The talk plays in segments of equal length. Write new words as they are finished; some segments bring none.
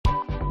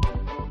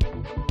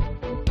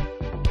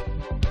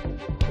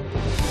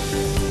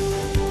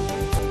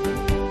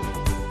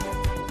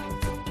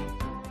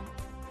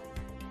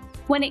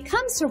When it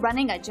comes to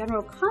running a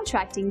general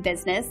contracting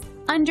business,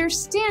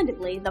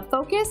 understandably, the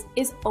focus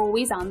is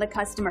always on the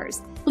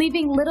customers,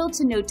 leaving little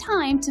to no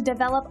time to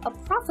develop a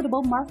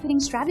profitable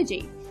marketing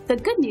strategy. The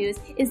good news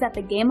is that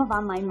the game of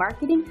online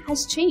marketing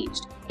has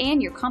changed,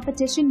 and your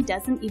competition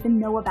doesn't even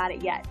know about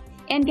it yet.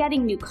 And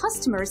getting new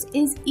customers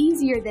is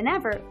easier than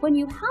ever when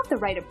you have the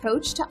right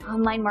approach to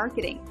online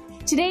marketing.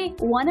 Today,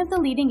 one of the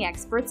leading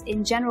experts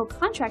in general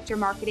contractor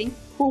marketing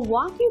will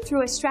walk you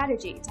through a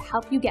strategy to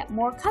help you get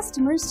more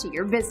customers to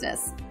your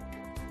business.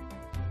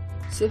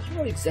 So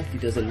how exactly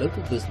does a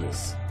local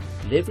business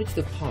leverage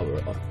the power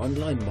of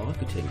online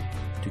marketing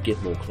to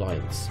get more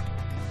clients?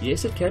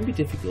 Yes, it can be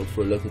difficult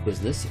for a local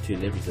business to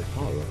leverage the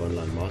power of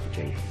online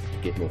marketing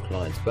to get more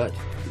clients, but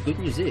the good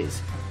news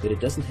is that it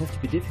doesn't have to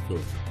be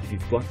difficult if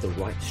you've got the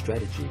right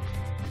strategy.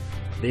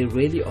 There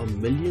really are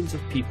millions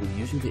of people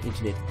using the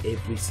internet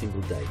every single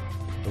day,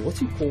 and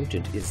what's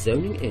important is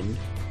zoning in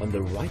on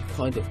the right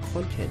kind of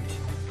content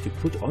to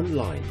put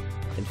online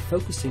and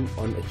focusing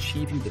on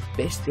achieving the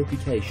best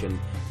reputation,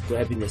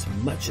 grabbing as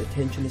much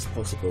attention as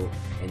possible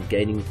and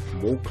gaining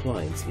more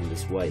clients in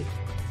this way.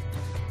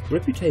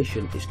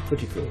 Reputation is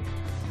critical.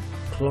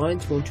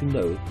 Clients want to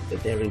know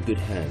that they're in good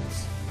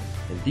hands,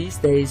 and these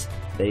days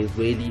they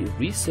really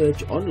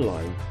research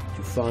online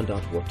to find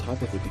out what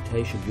type of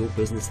reputation your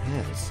business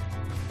has.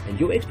 And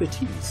your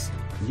expertise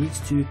needs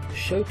to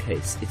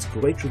showcase its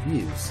great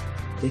reviews.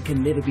 There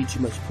can never be too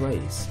much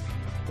praise.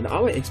 And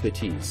our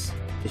expertise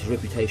is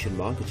reputation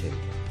marketing,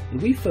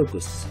 and we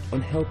focus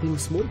on helping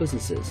small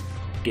businesses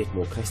get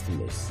more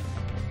customers.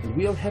 And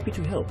we are happy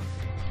to help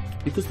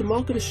because the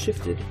market has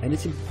shifted, and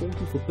it's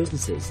important for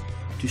businesses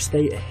to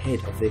stay ahead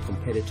of their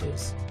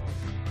competitors.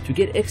 To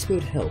get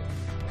expert help,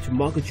 to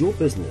market your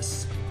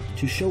business,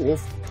 to show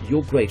off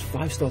your great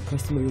 5-star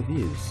customer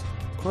reviews,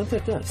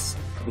 contact us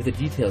with the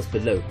details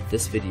below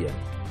this video.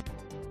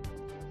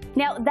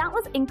 Now, that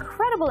was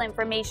incredible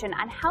information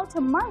on how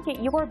to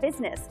market your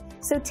business.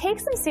 So take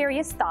some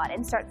serious thought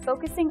and start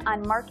focusing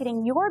on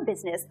marketing your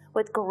business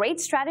with great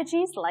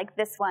strategies like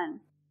this one.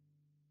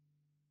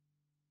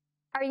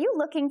 Are you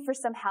looking for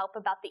some help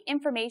about the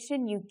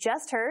information you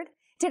just heard?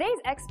 Today's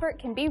expert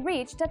can be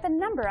reached at the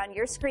number on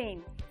your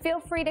screen.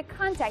 Feel free to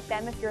contact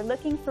them if you're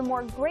looking for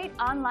more great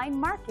online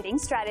marketing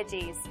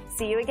strategies.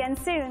 See you again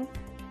soon.